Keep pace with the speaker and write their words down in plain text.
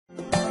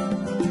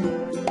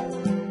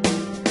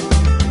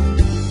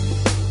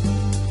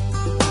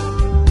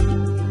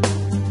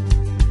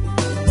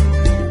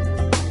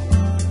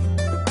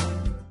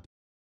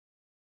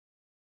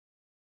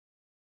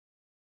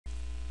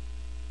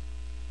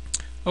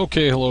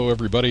Okay, hello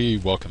everybody.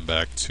 Welcome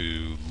back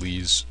to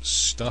Lee's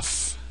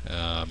Stuff,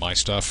 my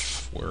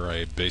stuff, where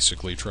I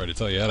basically try to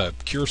tell you how to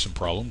cure some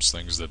problems,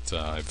 things that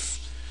I've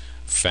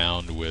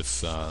found with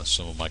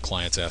some of my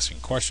clients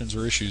asking questions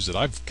or issues that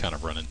I've kind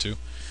of run into.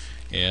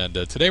 And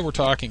today we're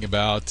talking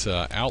about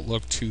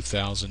Outlook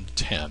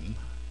 2010.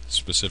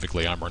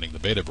 Specifically, I'm running the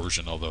beta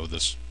version, although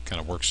this kind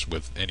of works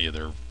with any of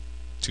their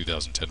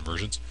 2010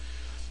 versions,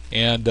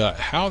 and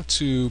how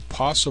to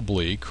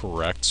possibly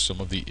correct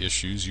some of the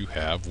issues you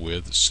have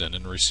with send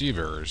and receive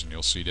errors. And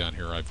you'll see down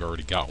here I've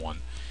already got one,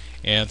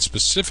 and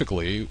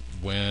specifically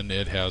when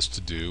it has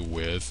to do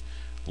with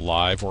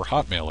Live or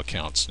Hotmail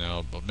accounts.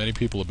 Now, many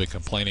people have been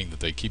complaining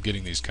that they keep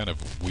getting these kind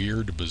of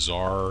weird,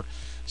 bizarre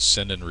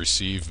send and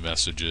receive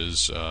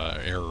messages,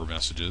 error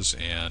messages,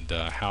 and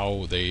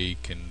how they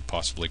can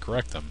possibly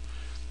correct them.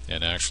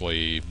 And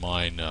actually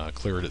mine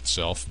cleared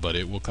itself, but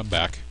it will come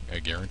back, I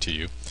guarantee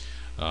you.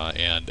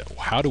 And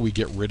how do we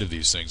get rid of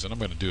these things? And I'm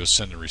going to do a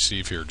send and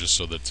receive here just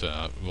so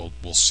that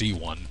we'll see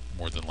one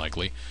more than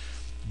likely.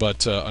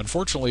 But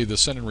unfortunately, the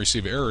send and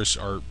receive errors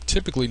are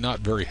typically not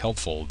very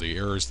helpful. The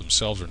errors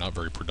themselves are not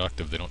very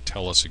productive. They don't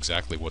tell us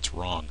exactly what's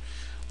wrong.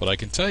 But I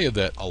can tell you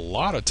that a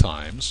lot of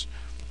times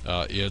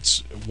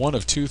it's one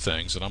of two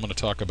things, and I'm going to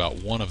talk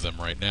about one of them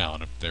right now.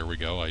 And there we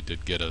go. I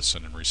did get a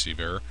send and receive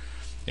error.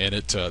 And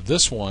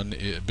this one,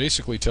 it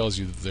basically tells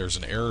you that there's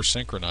an error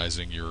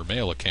synchronizing your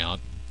mail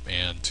account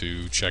and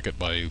to check it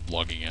by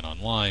logging in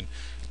online,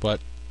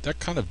 but that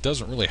kind of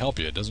doesn't really help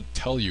you. It doesn't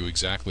tell you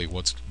exactly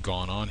what's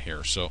gone on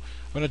here. So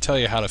I'm going to tell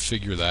you how to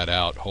figure that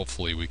out.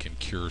 Hopefully we can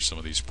cure some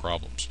of these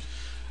problems.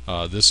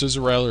 This is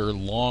a rather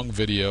long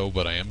video,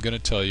 but I am going to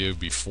tell you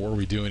before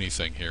we do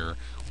anything here,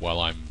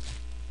 while I'm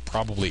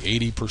probably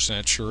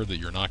 80% sure that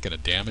you're not going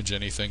to damage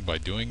anything by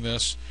doing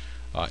this,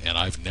 and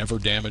I've never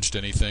damaged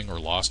anything or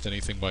lost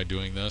anything by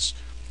doing this,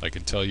 I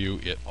can tell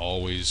you it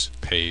always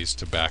pays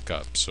to back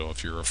up. So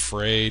if you're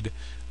afraid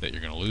that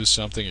you're going to lose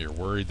something, or you're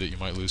worried that you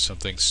might lose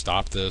something,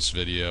 stop this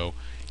video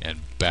and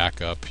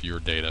back up your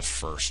data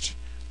first.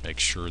 Make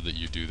sure that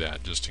you do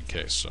that just in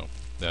case. So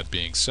that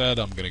being said,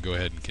 I'm going to go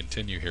ahead and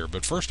continue here.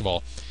 But first of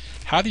all,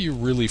 how do you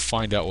really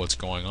find out what's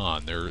going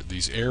on?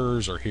 These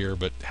errors are here,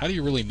 but how do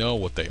you really know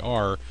what they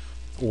are,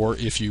 or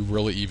if you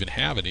really even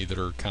have any that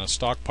are kind of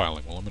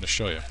stockpiling? Well, I'm going to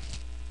show you.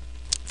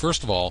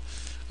 First of all,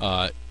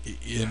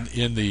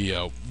 in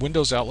the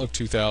Windows Outlook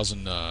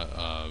 2000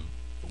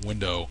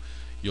 window,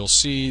 you'll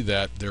see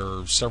that there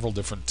are several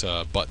different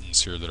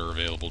buttons here that are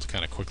available to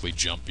kind of quickly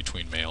jump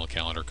between mail,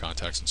 calendar,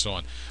 contacts, and so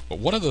on. But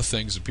one of the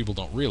things that people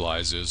don't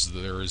realize is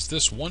there is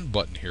this one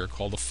button here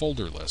called a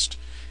folder list.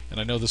 And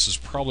I know this is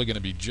probably going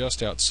to be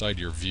just outside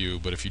your view,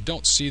 but if you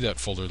don't see that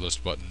folder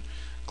list button,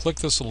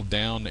 click this little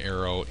down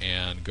arrow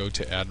and go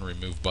to add and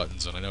remove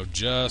buttons. And I know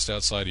just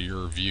outside of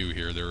your view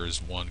here there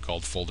is one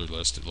called folder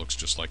list. It looks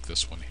just like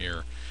this one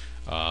here.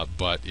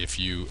 But if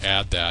you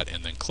add that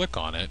and then click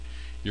on it,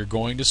 you're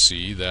going to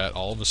see that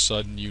all of a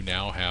sudden you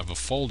now have a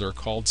folder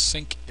called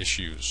sync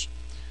issues.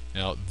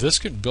 Now this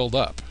can build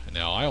up.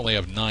 Now I only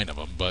have 9 of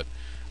them, but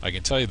I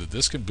can tell you that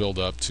this can build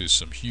up to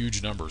some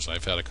huge numbers.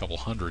 I've had a couple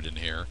hundred in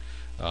here.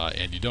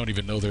 And you don't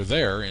even know they're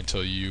there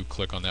until you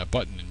click on that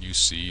button and you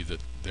see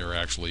that they're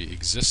actually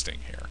existing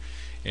here.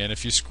 And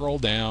if you scroll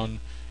down,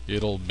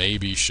 it'll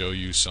maybe show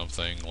you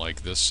something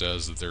like this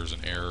says that there's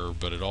an error,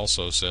 but it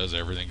also says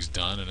everything's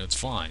done and it's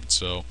fine.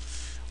 So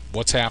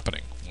what's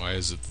happening? Why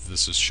is it that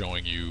this is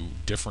showing you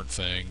different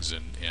things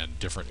and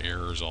different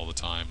errors all the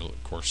time?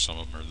 Of course, some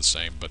of them are the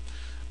same, but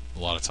a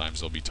lot of times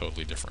they'll be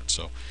totally different.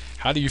 So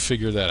how do you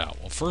figure that out?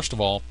 Well, first of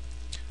all,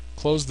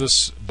 close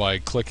this by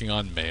clicking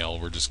on Mail.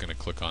 We're just going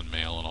to click on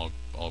Mail, and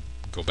I'll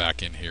go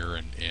back in here,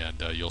 and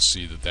you'll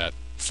see that that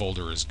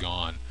folder is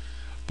gone.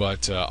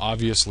 But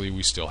obviously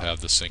we still have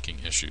the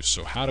syncing issues.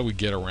 So how do we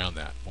get around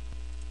that?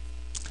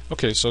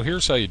 Okay, so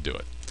here's how you do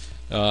it.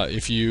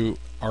 If you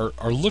are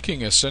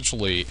looking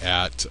essentially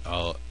at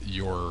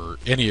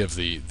any of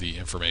the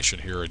information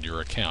here in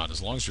your account,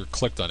 as long as you're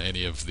clicked on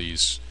any of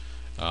these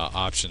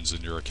options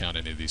in your account,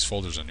 any of these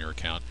folders on your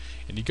account,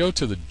 and you go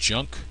to the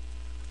junk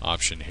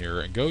option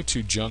here and go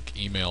to junk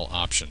email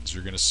options,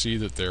 you're going to see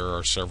that there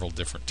are several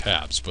different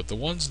tabs, but the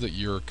ones that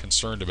you're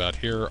concerned about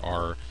here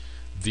are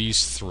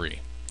these 3.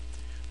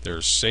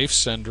 There's safe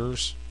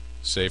senders,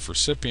 safe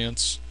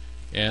recipients,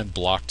 and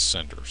blocked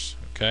senders.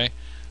 Okay,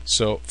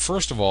 so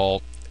first of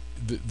all,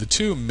 the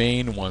 2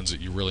 main ones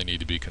that you really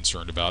need to be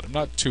concerned about, I'm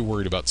not too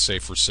worried about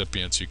safe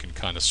recipients. You can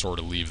kind of sort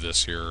of leave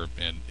this here,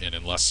 and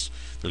unless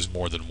there's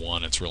more than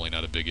one, it's really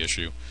not a big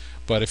issue.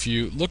 But if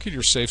you look at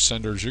your safe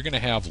senders, you're going to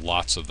have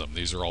lots of them.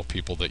 These are all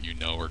people that you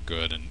know are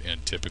good,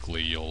 and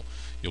typically you'll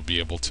be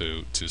able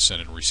to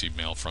send and receive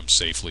mail from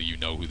safely. You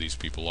know who these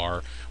people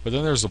are. But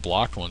then there's the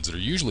blocked ones that are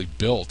usually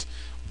built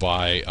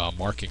by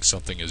marking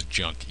something as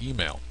junk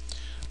email.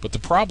 But the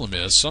problem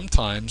is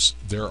sometimes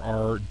there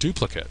are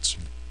duplicates.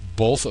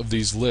 Both of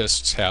these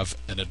lists have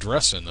an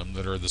address in them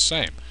that are the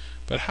same.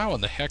 But how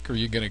in the heck are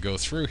you going to go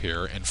through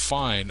here and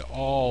find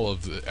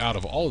out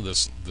of all of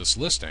this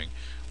listing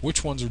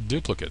which ones are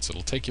duplicates.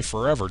 It'll take you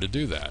forever to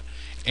do that.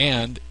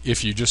 And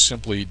if you just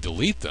simply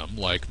delete them,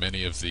 like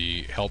many of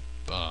the help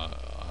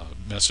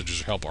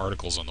messages or help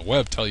articles on the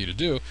web tell you to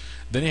do,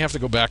 then you have to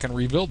go back and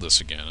rebuild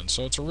this again. And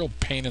so it's a real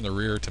pain in the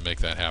rear to make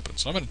that happen.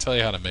 So I'm going to tell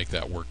you how to make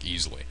that work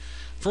easily.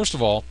 First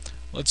of all,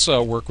 let's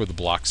work with the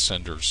Block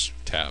Senders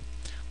tab.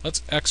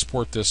 Let's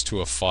export this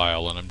to a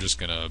file, and I'm just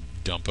going to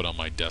dump it on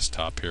my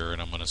desktop here,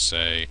 and I'm going to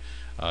say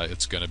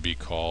it's going to be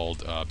called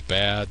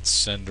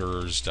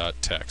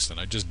badsenders.txt. And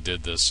I just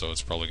did this, so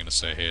it's probably going to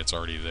say, hey, it's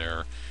already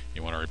there.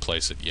 You want to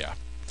replace it? Yeah.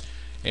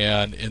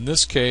 And in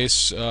this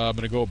case, I'm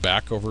going to go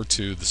back over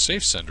to the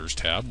Safe Senders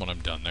tab when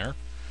I'm done there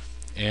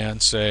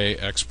and say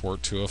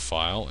export to a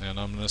file, and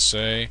I'm going to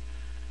say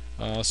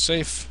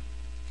safe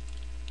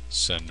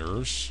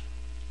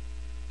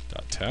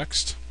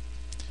senders.txt,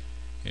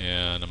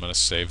 and I'm going to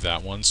save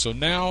that one. So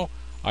now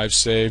I've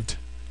saved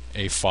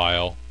a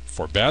file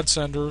for bad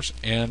senders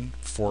and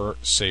for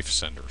safe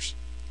senders.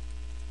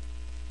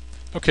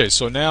 Okay,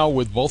 so now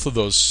with both of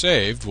those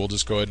saved, we'll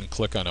just go ahead and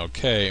click on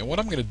OK. And what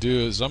I'm going to do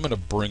is I'm going to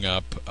bring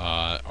up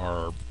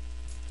our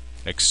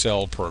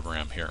Excel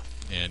program here,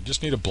 and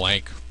just need a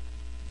blank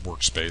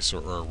workspace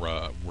or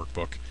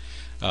workbook,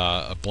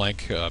 a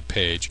blank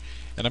page,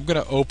 and I'm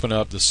going to open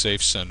up the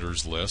safe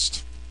senders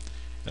list,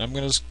 and I'm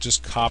going to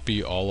just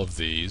copy all of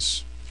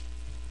these.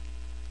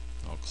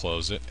 I'll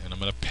close it, and I'm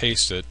going to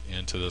paste it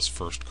into this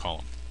first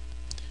column.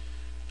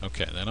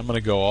 Okay, then I'm going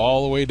to go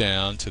all the way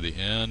down to the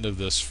end of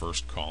this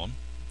first column,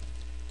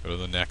 go to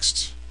the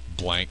next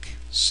blank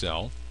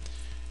cell,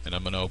 and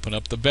I'm going to open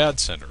up the bad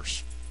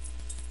senders,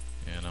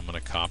 and I'm going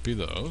to copy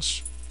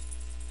those,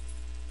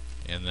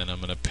 and then I'm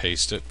going to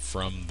paste it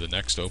from the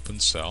next open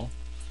cell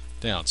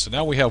down. So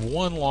now we have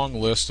one long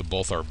list of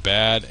both our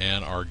bad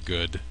and our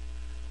good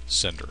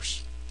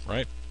senders,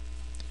 right?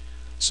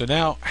 So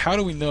now, how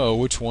do we know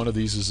which one of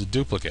these is a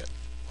duplicate?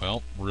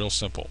 Well, real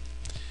simple.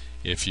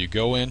 If you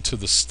go into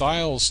the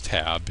Styles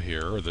tab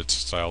here, or the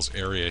Styles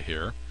area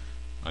here,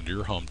 under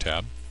your Home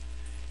tab,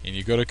 and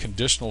you go to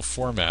Conditional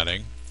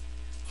Formatting,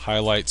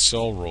 highlight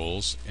Cell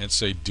Rules, and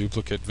say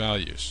Duplicate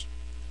Values.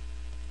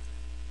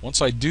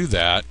 Once I do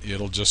that,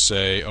 it'll just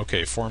say,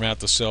 okay, format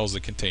the cells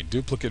that contain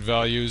duplicate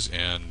values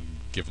and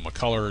give them a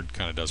color. It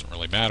kind of doesn't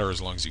really matter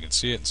as long as you can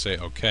see it, and say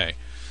OK.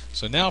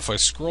 So now if I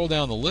scroll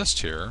down the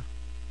list here,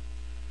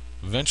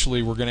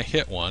 eventually we're going to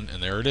hit one,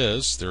 and there it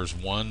is. There's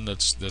one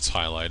that's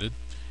highlighted,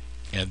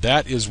 and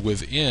that is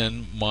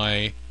within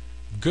my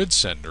good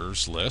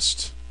senders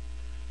list,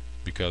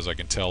 because I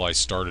can tell I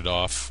started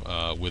off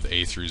with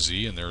A through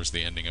Z, and there's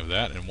the ending of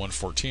that, and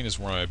 114 is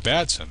where my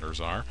bad senders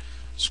are.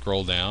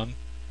 Scroll down,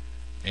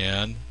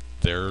 and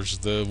there's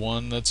the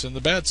one that's in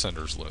the bad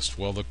senders list.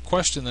 Well, the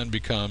question then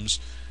becomes,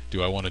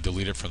 do I want to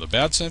delete it from the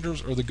bad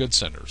senders or the good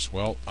senders?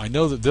 Well, I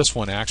know that this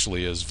one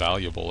actually is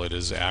valuable. It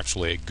is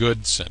actually a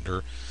good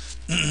sender.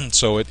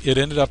 So it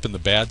ended up in the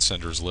bad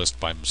senders list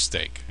by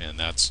mistake, and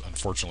that's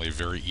unfortunately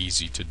very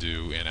easy to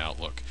do in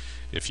Outlook.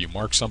 If you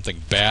mark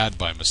something bad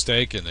by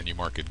mistake and then you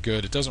mark it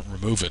good, it doesn't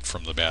remove it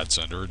from the bad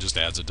sender, it just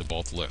adds it to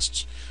both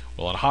lists.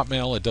 Well, on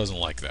Hotmail it doesn't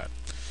like that.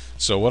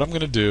 So what I'm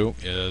going to do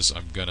is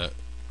I'm going to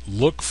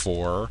look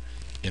for,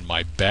 in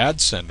my bad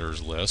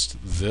senders list,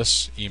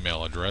 this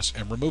email address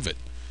and remove it,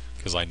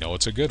 because I know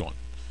it's a good one.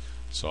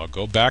 So I'll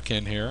go back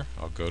in here,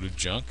 I'll go to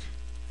Junk,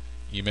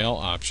 Email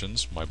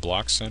Options, my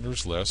Block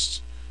Senders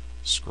list,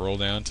 scroll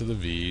down to the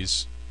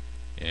V's,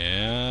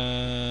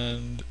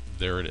 and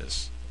there it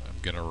is. I'm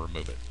going to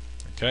remove it.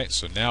 Okay,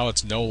 so now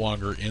it's no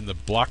longer in the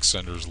Block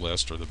Senders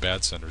list or the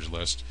bad senders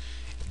list,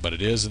 but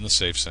it is in the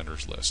Safe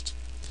Senders list.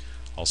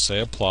 I'll say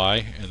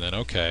Apply and then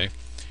OK.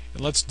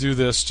 And let's do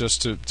this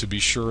just to be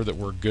sure that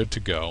we're good to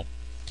go.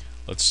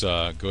 Let's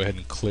go ahead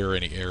and clear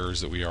any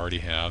errors that we already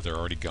have. They're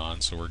already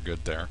gone, so we're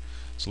good there.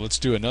 So let's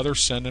do another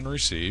send and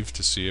receive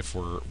to see if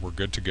we're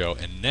good to go.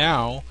 And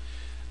now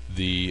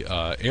the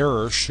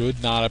error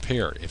should not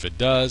appear. If it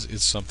does,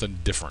 it's something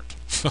different.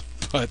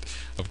 But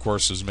of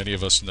course, as many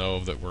of us know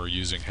that we're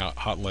using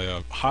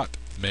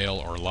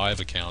Hotmail or Live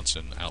accounts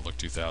in Outlook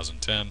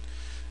 2010,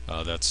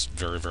 that's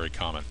very, very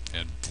common.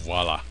 And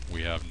voila,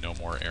 we have no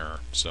more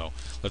error. So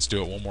let's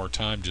do it one more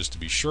time just to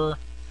be sure.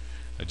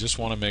 I just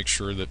want to make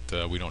sure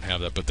that we don't have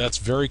that. But that's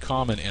very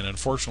common, and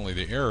unfortunately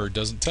the error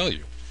doesn't tell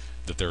you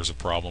that there's a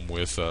problem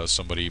with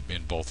somebody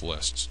in both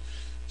lists.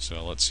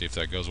 So let's see if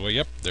that goes away.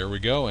 Yep, there we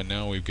go, and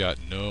now we've got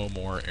no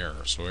more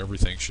error. So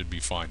everything should be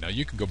fine. Now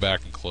you can go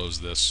back and close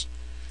this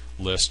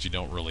list. You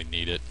don't really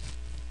need it.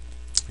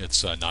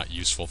 It's not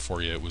useful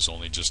for you. It was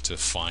only just to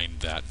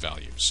find that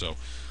value. So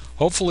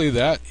hopefully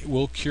that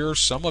will cure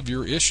some of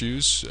your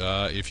issues.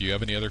 If you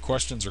have any other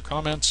questions or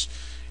comments,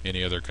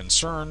 any other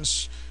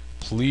concerns,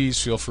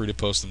 please feel free to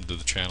post them to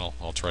the channel.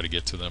 I'll try to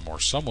get to them, or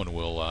someone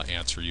will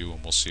answer you,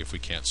 and we'll see if we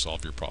can't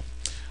solve your problem.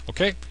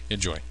 Okay,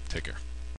 enjoy. Take care.